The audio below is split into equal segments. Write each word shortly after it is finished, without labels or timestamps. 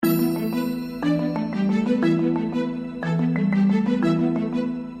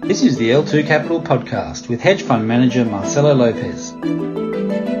This is the L2 Capital Podcast with hedge fund manager Marcelo Lopez. The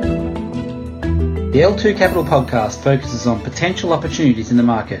L2 Capital Podcast focuses on potential opportunities in the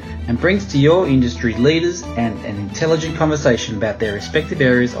market and brings to your industry leaders and an intelligent conversation about their respective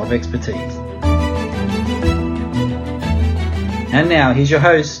areas of expertise. And now, here's your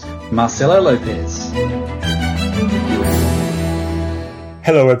host, Marcelo Lopez.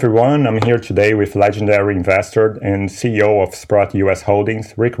 Hello everyone, I'm here today with legendary investor and CEO of Sprott US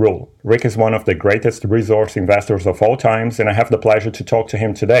Holdings, Rick Rule. Rick is one of the greatest resource investors of all times, and I have the pleasure to talk to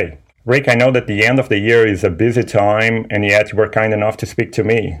him today. Rick, I know that the end of the year is a busy time, and yet you were kind enough to speak to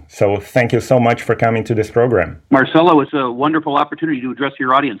me. So thank you so much for coming to this program. Marcelo, it's a wonderful opportunity to address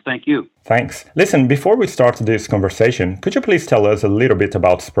your audience. Thank you. Thanks. Listen, before we start this conversation, could you please tell us a little bit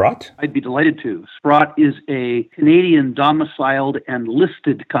about Sprott? I'd be delighted to. Sprott is a Canadian domiciled and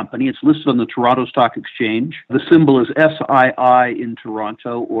listed company. It's listed on the Toronto Stock Exchange. The symbol is SII in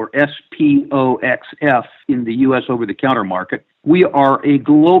Toronto or SPOXF in the U.S. over-the-counter market. We are a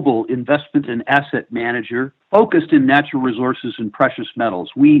global investment and asset manager focused in natural resources and precious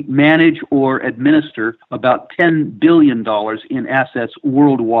metals. We manage or administer about $10 billion in assets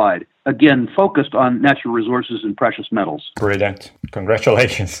worldwide. Again, focused on natural resources and precious metals. Brilliant.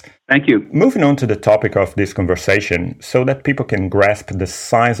 Congratulations. Thank you. Moving on to the topic of this conversation, so that people can grasp the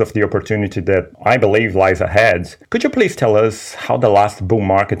size of the opportunity that I believe lies ahead, could you please tell us how the last bull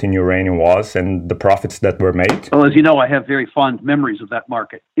market in uranium was and the profits that were made? Well, as you know, I have very fond memories of that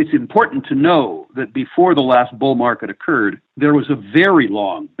market. It's important to know that before the last bull market occurred, there was a very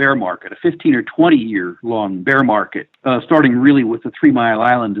long bear market, a 15 or 20 year long bear market, starting really with the 3 Mile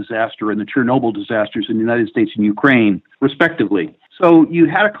Island disaster and the Chernobyl disasters in the United States and Ukraine, respectively. So you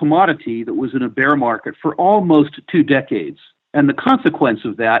had a commodity that was in a bear market for almost 2 decades. And the consequence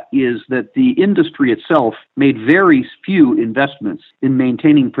of that is that the industry itself made very few investments in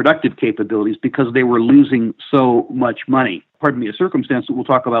maintaining productive capabilities because they were losing so much money. Pardon me, a circumstance that we'll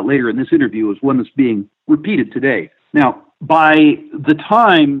talk about later in this interview is one that's being repeated today. Now, by the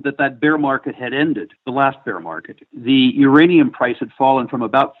time that bear market had ended, the last bear market, the uranium price had fallen from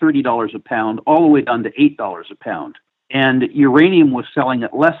about $30 a pound all the way down to $8 a pound. And uranium was selling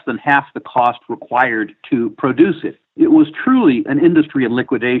at less than half the cost required to produce it. It was truly an industry in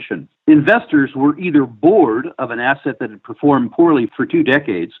liquidation. Investors were either bored of an asset that had performed poorly for 2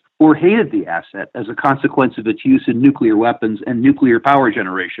 decades or hated the asset as a consequence of its use in nuclear weapons and nuclear power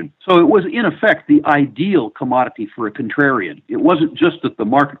generation. So it was, in effect, the ideal commodity for a contrarian. It wasn't just that the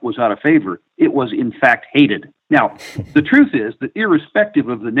market was out of favor. It was, in fact, hated. Now, the truth is that irrespective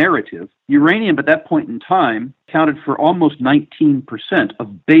of the narrative, uranium at that point in time accounted for almost 19% of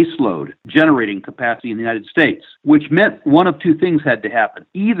baseload generating capacity in the United States, which meant one of 2 things had to happen.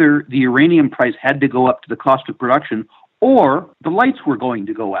 Either the uranium price had to go up to the cost of production, or the lights were going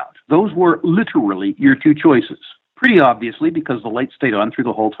to go out. Those were literally your 2 choices. Pretty obviously, because the lights stayed on through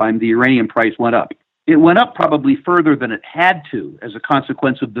the whole time, the uranium price went up. It went up probably further than it had to as a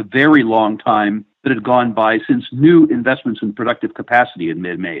consequence of the very long time that had gone by since new investments in productive capacity had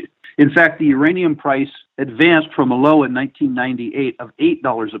been made. In fact, the uranium price advanced from a low in 1998 of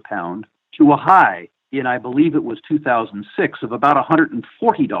 $8 a pound to a high in, I believe it was 2006, of about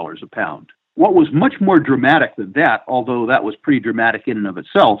 $140 a pound. What was much more dramatic than that, although that was pretty dramatic in and of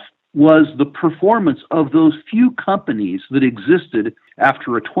itself, was the performance of those few companies that existed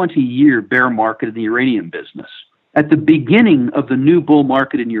after a 20-year bear market in the uranium business. At the beginning of the new bull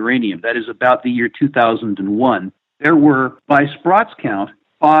market in uranium, that is about the year 2001, there were, by Sprott's count,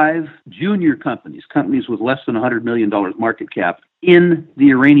 5 junior companies with less than $100 million market cap in the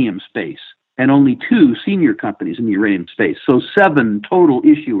uranium space, and only 2 senior companies in the uranium space, so 7 total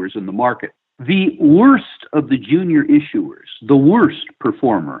issuers in the market. The worst of the junior issuers, the worst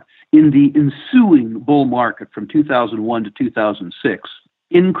performer in the ensuing bull market from 2001 to 2006,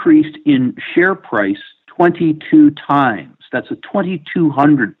 increased in share price 22 times. That's a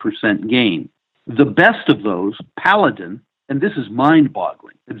 2,200% gain. The best of those, Paladin, and this is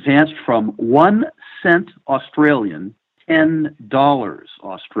mind-boggling, advanced from 1 cent Australian, $10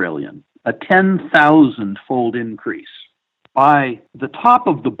 Australian, a 10,000-fold increase. By the top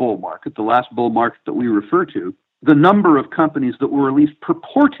of the bull market, the last bull market that we refer to, the number of companies that were at least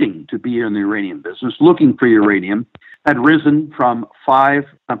purporting to be in the uranium business, looking for uranium, had risen from 5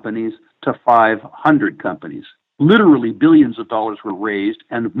 companies to 500 companies. Literally billions of dollars were raised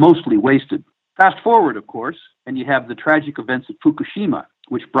and mostly wasted. Fast forward, of course, and you have the tragic events at Fukushima,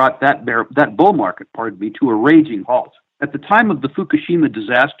 which brought that bull market, to a raging halt. At the time of the Fukushima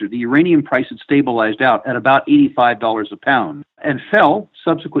disaster, the uranium price had stabilized out at about $85 a pound and fell,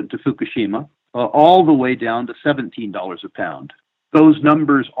 subsequent to Fukushima, all the way down to $17 a pound. Those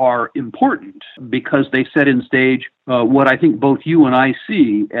numbers are important because they set in stage what I think both you and I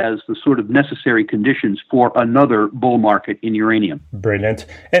see as the sort of necessary conditions for another bull market in uranium. Brilliant.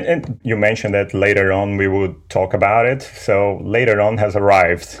 And you mentioned that later on we would talk about it. So later on has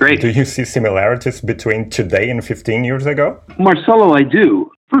arrived. Great. Do you see similarities between today and 15 years ago? Marcelo, I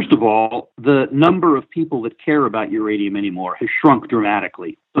do. First of all, the number of people that care about uranium anymore has shrunk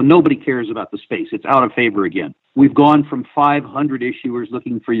dramatically. So nobody cares about the space. It's out of favor again. We've gone from 500 issuers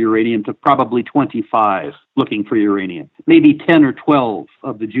looking for uranium to probably 25 looking for uranium. Maybe 10 or 12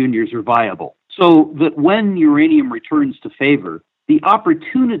 of the juniors are viable. So that when uranium returns to favor, the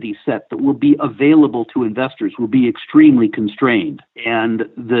opportunity set that will be available to investors will be extremely constrained. And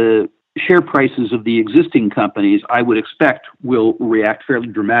the share prices of the existing companies, I would expect, will react fairly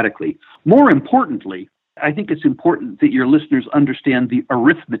dramatically. More importantly, I think it's important that your listeners understand the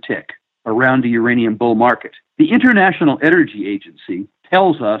arithmetic around a uranium bull market. The International Energy Agency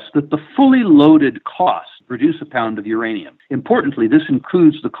tells us that the fully loaded cost to produce a pound of uranium, importantly, this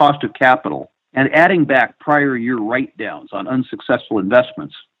includes the cost of capital and adding back prior year write-downs on unsuccessful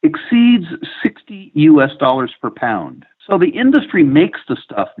investments, exceeds $60 per pound. So the industry makes the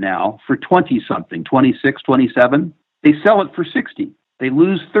stuff now for 20-something, 26, 27. They sell it for 60. They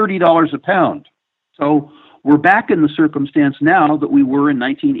lose $30 a pound. So we're back in the circumstance now that we were in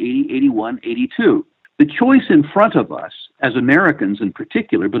 1980, 81, 82. The choice in front of us, as Americans in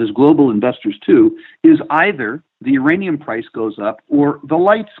particular, but as global investors too, is either the uranium price goes up or the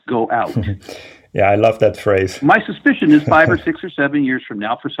lights go out. Yeah, I love that phrase. My suspicion is 5 or 6 or 7 years from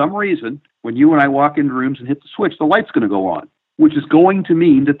now, for some reason, when you and I walk into rooms and hit the switch, the light's going to go on, which is going to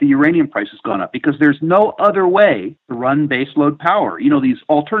mean that the uranium price has gone up because there's no other way to run baseload power. You know, these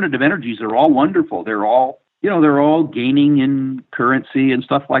alternative energies are all wonderful. They're all gaining in currency and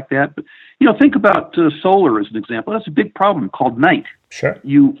stuff like that. But, think about solar as an example. That's a big problem called night. Sure.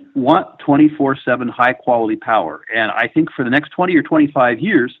 You want 24/7 high-quality power. And I think for the next 20 or 25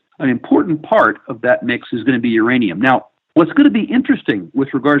 years, an important part of that mix is going to be uranium. Now, what's going to be interesting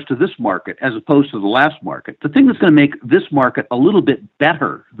with regards to this market as opposed to the last market, the thing that's going to make this market a little bit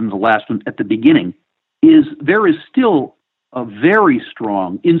better than the last one at the beginning is there is still a very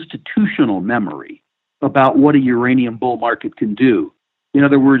strong institutional memory about what a uranium bull market can do. In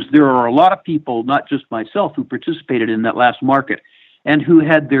other words, there are a lot of people, not just myself, who participated in that last market and who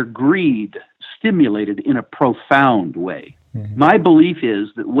had their greed stimulated in a profound way. Mm-hmm. My belief is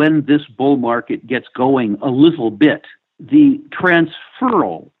that when this bull market gets going a little bit, the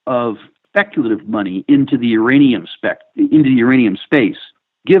transferal of speculative money into the uranium space,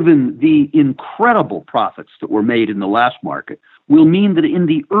 given the incredible profits that were made in the last market, will mean that in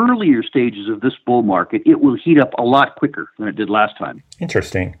the earlier stages of this bull market, it will heat up a lot quicker than it did last time.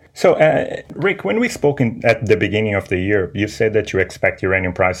 Interesting. So, Rick, when we spoke at the beginning of the year, you said that you expect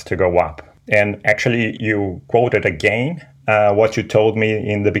uranium price to go up. And actually, you quoted again what you told me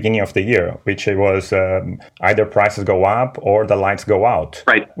in the beginning of the year, which was either prices go up or the lights go out.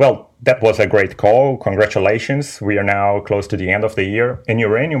 Right. Well, that was a great call. Congratulations. We are now close to the end of the year. And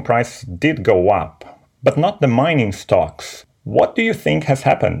uranium price did go up, but not the mining stocks. What do you think has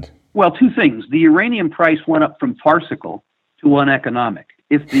happened? Well, two things. The uranium price went up from farcical to uneconomic.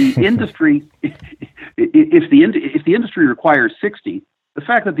 If the industry, if the industry requires 60, the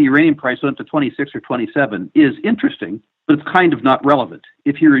fact that the uranium price went up to 26 or 27 is interesting, but it's kind of not relevant.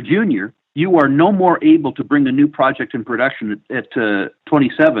 If you're a junior, you are no more able to bring a new project in production at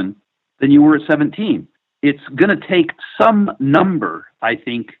 27 than you were at 17. It's going to take some number, I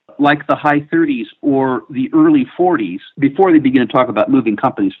think, like the high 30s or the early 40s before they begin to talk about moving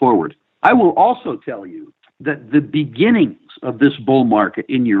companies forward. I will also tell you that the beginnings of this bull market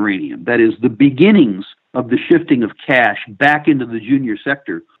in uranium, that is, the beginnings of the shifting of cash back into the junior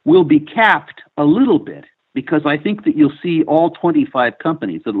sector, will be capped a little bit because I think that you'll see all 25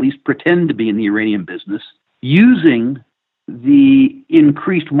 companies that at least pretend to be in the uranium business using the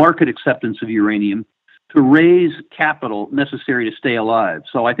increased market acceptance of uranium to raise capital necessary to stay alive.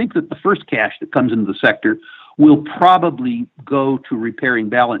 So I think that the first cash that comes into the sector will probably go to repairing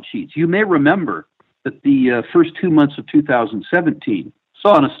balance sheets. You may remember that the first 2 months of 2017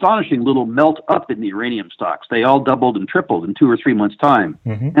 saw an astonishing little melt up in the uranium stocks. They all doubled and tripled in 2 or 3 months' time.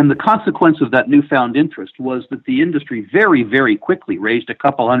 Mm-hmm. And the consequence of that newfound interest was that the industry very, very quickly raised a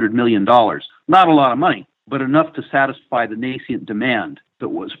couple $100 million. Not a lot of money, but enough to satisfy the nascent demand that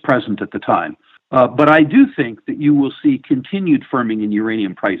was present at the time. But I do think that you will see continued firming in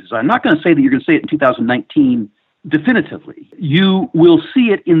uranium prices. I'm not going to say that you're going to see it in 2019 definitively. You will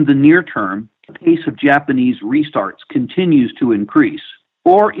see it in the near term. The pace of Japanese restarts continues to increase.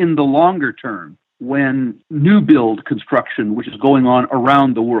 Or in the longer term, when new build construction, which is going on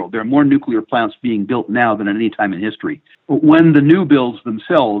around the world, there are more nuclear plants being built now than at any time in history, but when the new builds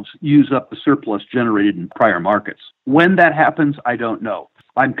themselves use up the surplus generated in prior markets. When that happens, I don't know.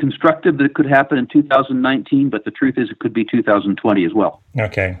 I'm constructive that it could happen in 2019, but the truth is it could be 2020 as well.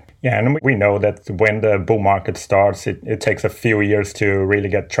 Okay. Yeah, and we know that when the bull market starts, it takes a few years to really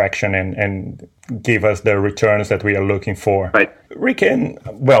get traction and give us the returns that we are looking for. Right. Rick,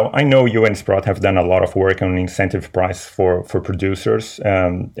 I know you and Sprott have done a lot of work on incentive price for producers,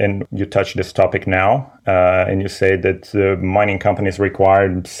 and you touched this topic now, and you say that mining companies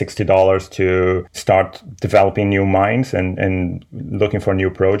required $60 to start developing new mines and looking for new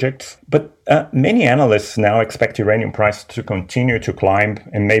projects. But many analysts now expect uranium price to continue to climb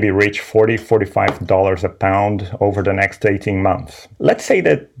and maybe reach $40, $45 a pound over the next 18 months. Let's say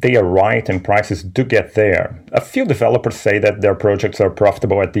that they are right and prices do get there. A few developers say that their projects are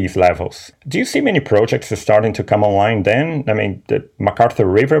profitable at these levels. Do you see many projects starting to come online then? I mean, the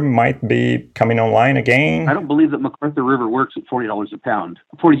McArthur River might be coming online again. I don't believe that McArthur River works at $40 a pound,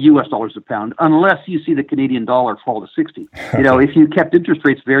 $40 US a pound, unless you see the Canadian dollar fall to 60. You know, if you kept interest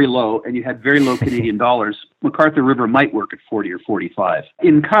rates very low and you had very low Canadian dollars, McArthur River might work at 40 or 45.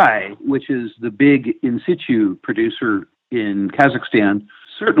 Inkai, which is the big in situ producer in Kazakhstan,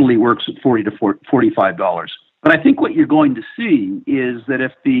 certainly works at $40 to $45. But I think what you're going to see is that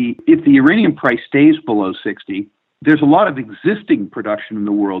if the uranium price stays below 60, there's a lot of existing production in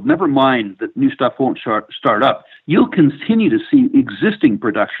the world. Never mind that new stuff won't start up. You'll continue to see existing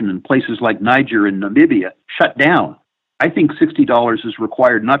production in places like Niger and Namibia shut down. I think $60 is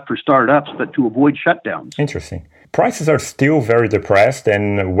required not for startups, but to avoid shutdowns. Interesting. Prices are still very depressed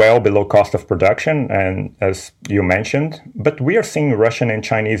and well below cost of production, and as you mentioned, but we are seeing Russian and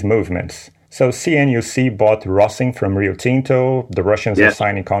Chinese movements. So CNUC bought Rosing from Rio Tinto. The Russians are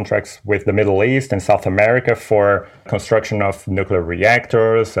signing contracts with the Middle East and South America for construction of nuclear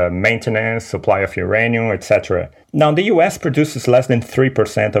reactors, maintenance, supply of uranium, etc. Now, the US produces less than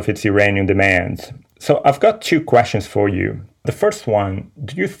 3% of its uranium demand. So I've got two questions for you. The first one,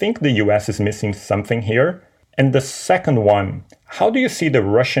 do you think the US is missing something here? And the second one, how do you see the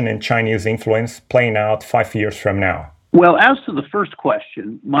Russian and Chinese influence playing out 5 years from now? Well, as to the first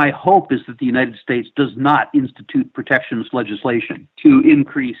question, my hope is that the United States does not institute protectionist legislation to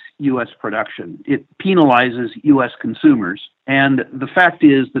increase U.S. production. It penalizes U.S. consumers. And the fact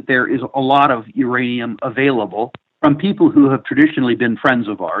is that there is a lot of uranium available from people who have traditionally been friends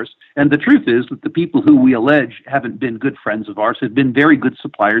of ours. And the truth is that the people who we allege haven't been good friends of ours have been very good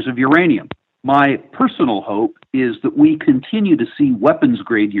suppliers of uranium. My personal hope is that we continue to see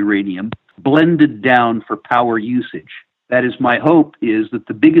weapons-grade uranium blended down for power usage. That is, my hope is that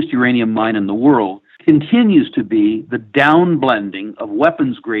the biggest uranium mine in the world continues to be the down-blending of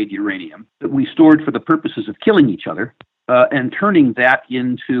weapons-grade uranium that we stored for the purposes of killing each other and turning that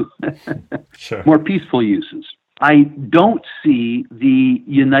into more peaceful uses. I don't see the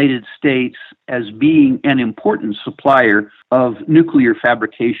United States as being an important supplier of nuclear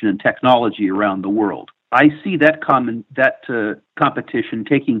fabrication and technology around the world. I see that competition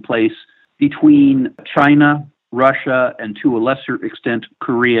taking place between China, Russia, and to a lesser extent,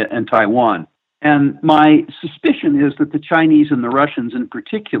 Korea and Taiwan. And my suspicion is that the Chinese and the Russians in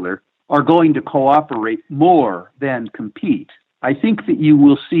particular are going to cooperate more than compete. I think that you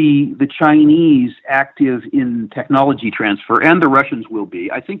will see the Chinese active in technology transfer, and the Russians will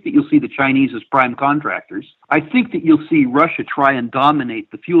be. I think that you'll see the Chinese as prime contractors. I think that you'll see Russia try and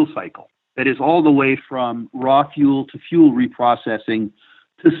dominate the fuel cycle. That is all the way from raw fuel to fuel reprocessing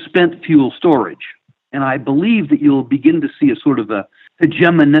to spent fuel storage. And I believe that you'll begin to see a sort of a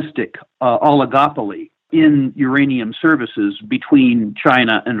hegemonistic oligopoly in uranium services between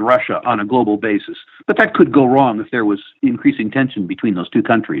China and Russia on a global basis. But that could go wrong if there was increasing tension between those two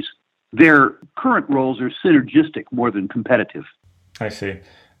countries. Their current roles are synergistic more than competitive. I see.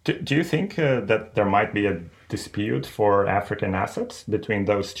 Do you think that there might be a dispute for African assets between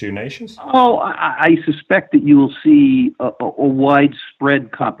those two nations? Oh, I suspect that you will see a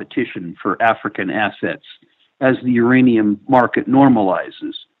widespread competition for African assets as the uranium market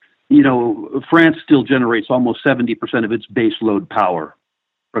normalizes. You know, France still generates almost 70% of its baseload power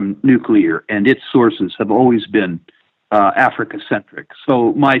from nuclear, and its sources have always been Africa-centric.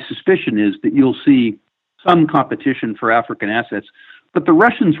 So my suspicion is that you'll see some competition for African assets, but the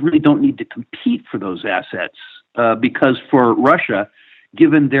Russians really don't need to compete for those assets because for Russia,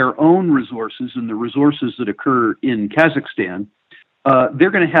 given their own resources and the resources that occur in Kazakhstan,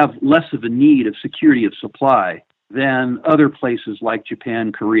 they're going to have less of a need of security of supply than other places like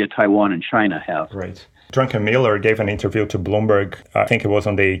Japan, Korea, Taiwan, and China have. Right. Druckenmiller gave an interview to Bloomberg, I think it was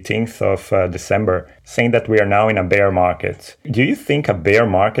on the 18th of December, saying that we are now in a bear market. Do you think a bear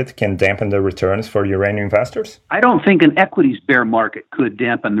market can dampen the returns for uranium investors? I don't think an equities bear market could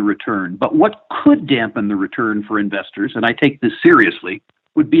dampen the return, but what could dampen the return for investors, and I take this seriously,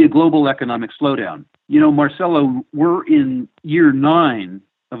 would be a global economic slowdown. You know, Marcelo, we're in year 9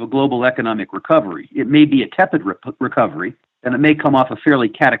 of a global economic recovery. It may be a tepid recovery, and it may come off a fairly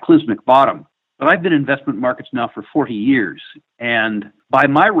cataclysmic bottom. But I've been in investment markets now for 40 years, and by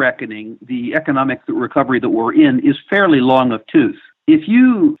my reckoning, the economic recovery that we're in is fairly long of tooth. If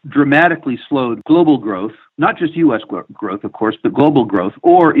you dramatically slowed global growth, not just U.S. growth, of course, but global growth,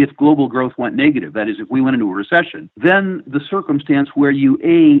 or if global growth went negative, that is, if we went into a recession, then the circumstance where you,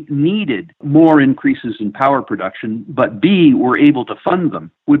 A, needed more increases in power production, but B, were able to fund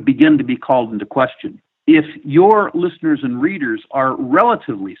them, would begin to be called into question. If your listeners and readers are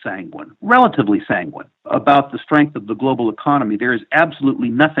relatively sanguine about the strength of the global economy, there is absolutely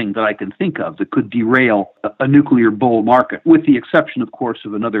nothing that I can think of that could derail a nuclear bull market, with the exception, of course,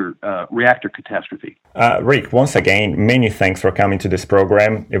 of another reactor catastrophe. Rick, once again, many thanks for coming to this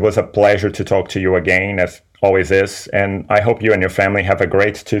program. It was a pleasure to talk to you again, as always is, and I hope you and your family have a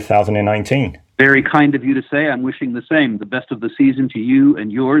great 2019. Very kind of you to say. I'm wishing the same. The best of the season to you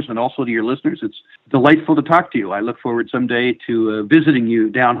and yours, and also to your listeners. It's delightful to talk to you. I look forward someday to visiting you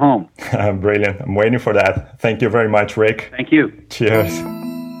down home. Brilliant. I'm waiting for that. Thank you very much, Rick. Thank you. Cheers.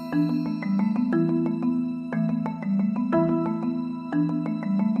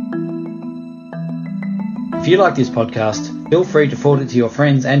 If you like this podcast, feel free to forward it to your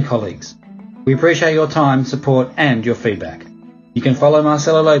friends and colleagues. We appreciate your time, support, and your feedback. You can follow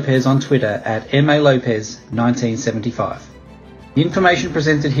Marcelo Lopez on Twitter at MALopez1975. The information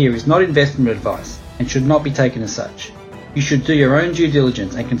presented here is not investment advice and should not be taken as such. You should do your own due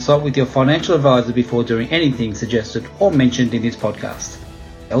diligence and consult with your financial advisor before doing anything suggested or mentioned in this podcast.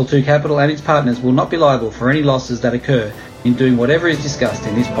 L2 Capital and its partners will not be liable for any losses that occur in doing whatever is discussed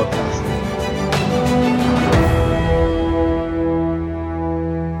in this podcast.